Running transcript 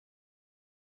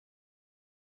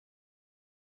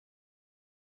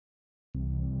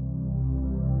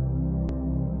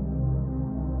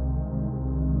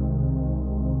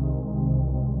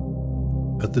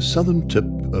At the southern tip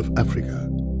of Africa,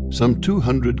 some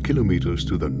 200 kilometers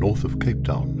to the north of Cape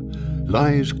Town,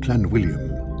 lies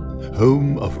Clanwilliam,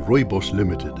 home of Rooibos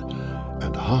Limited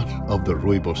and heart of the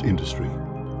Rooibos industry.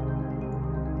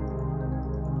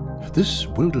 This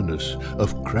wilderness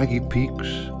of craggy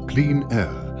peaks, clean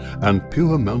air and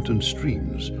pure mountain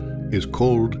streams is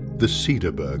called the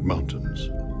Cederberg Mountains.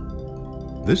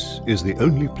 This is the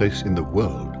only place in the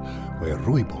world where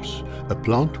Rooibos, a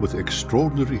plant with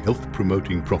extraordinary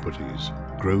health-promoting properties,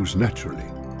 grows naturally.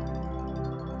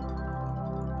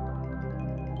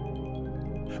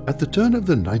 At the turn of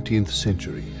the 19th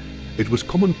century, it was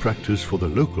common practice for the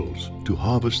locals to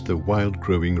harvest the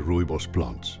wild-growing Rooibos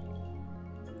plants.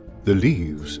 The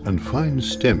leaves and fine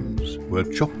stems were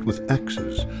chopped with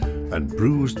axes and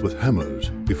bruised with hammers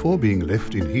before being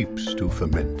left in heaps to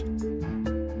ferment.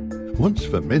 Once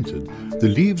fermented, the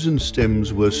leaves and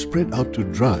stems were spread out to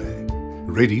dry,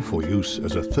 ready for use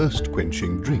as a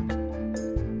thirst-quenching drink.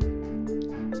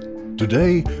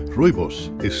 Today,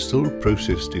 Rooibos is still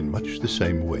processed in much the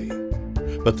same way,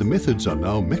 but the methods are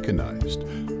now mechanized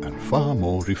and far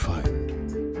more refined.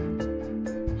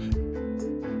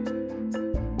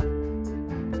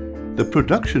 The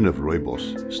production of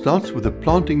Rooibos starts with the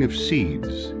planting of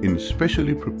seeds in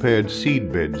specially prepared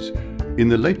seed beds in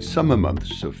the late summer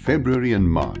months of February and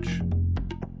March.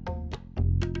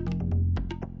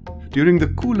 During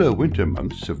the cooler winter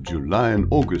months of July and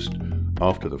August,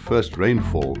 after the first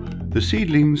rainfall, the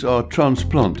seedlings are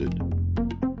transplanted.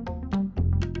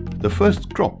 The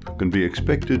first crop can be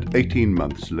expected 18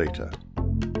 months later.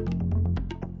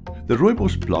 The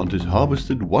Rooibos plant is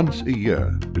harvested once a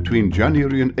year between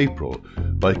January and April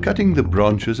by cutting the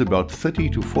branches about 30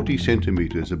 to 40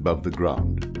 centimeters above the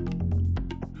ground.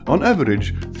 On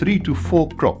average, 3 to 4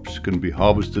 crops can be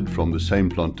harvested from the same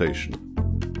plantation.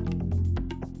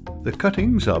 The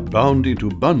cuttings are bound into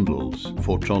bundles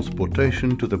for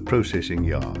transportation to the processing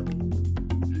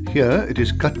yard. Here it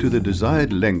is cut to the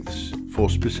desired lengths for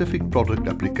specific product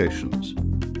applications.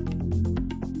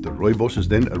 The Rooibos is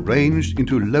then arranged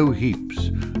into low heaps.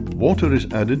 Water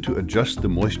is added to adjust the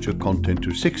moisture content to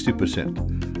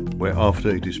 60%,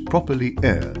 whereafter it is properly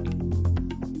aired.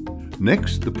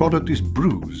 Next, the product is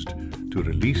bruised to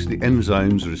release the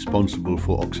enzymes responsible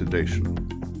for oxidation.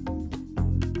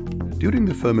 During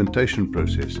the fermentation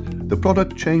process, the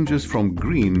product changes from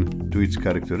green to its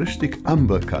characteristic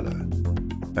amber color,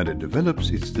 and it develops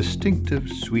its distinctive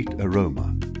sweet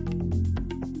aroma.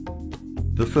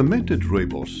 The fermented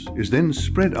Rooibos is then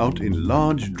spread out in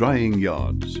large drying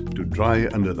yards to dry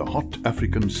under the hot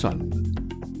African sun.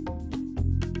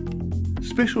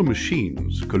 Special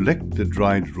machines collect the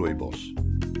dried Rooibos.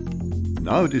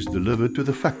 Now it is delivered to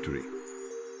the factory.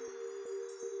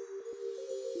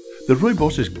 The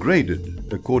Rooibos is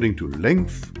graded according to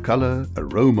length, color,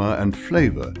 aroma and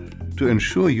flavor to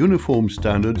ensure uniform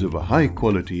standards of a high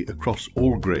quality across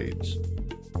all grades.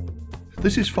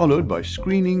 This is followed by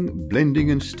screening, blending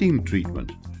and steam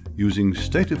treatment using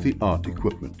state-of-the-art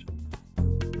equipment.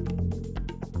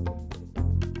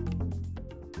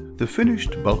 The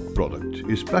finished bulk product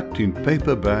is packed in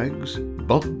paper bags,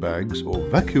 bulk bags or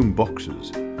vacuum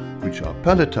boxes, which are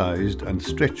palletized and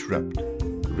stretch-wrapped,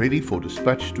 ready for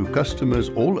dispatch to customers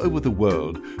all over the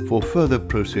world for further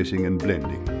processing and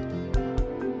blending.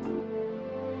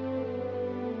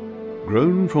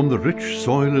 Grown from the rich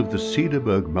soil of the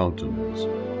Cederberg Mountains,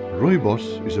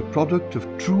 Rooibos is a product of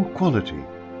true quality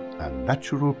and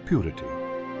natural purity,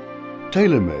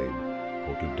 tailor-made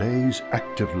for today's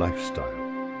active lifestyle.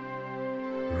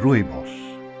 Rooibos,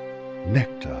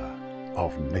 nectar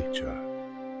of nature.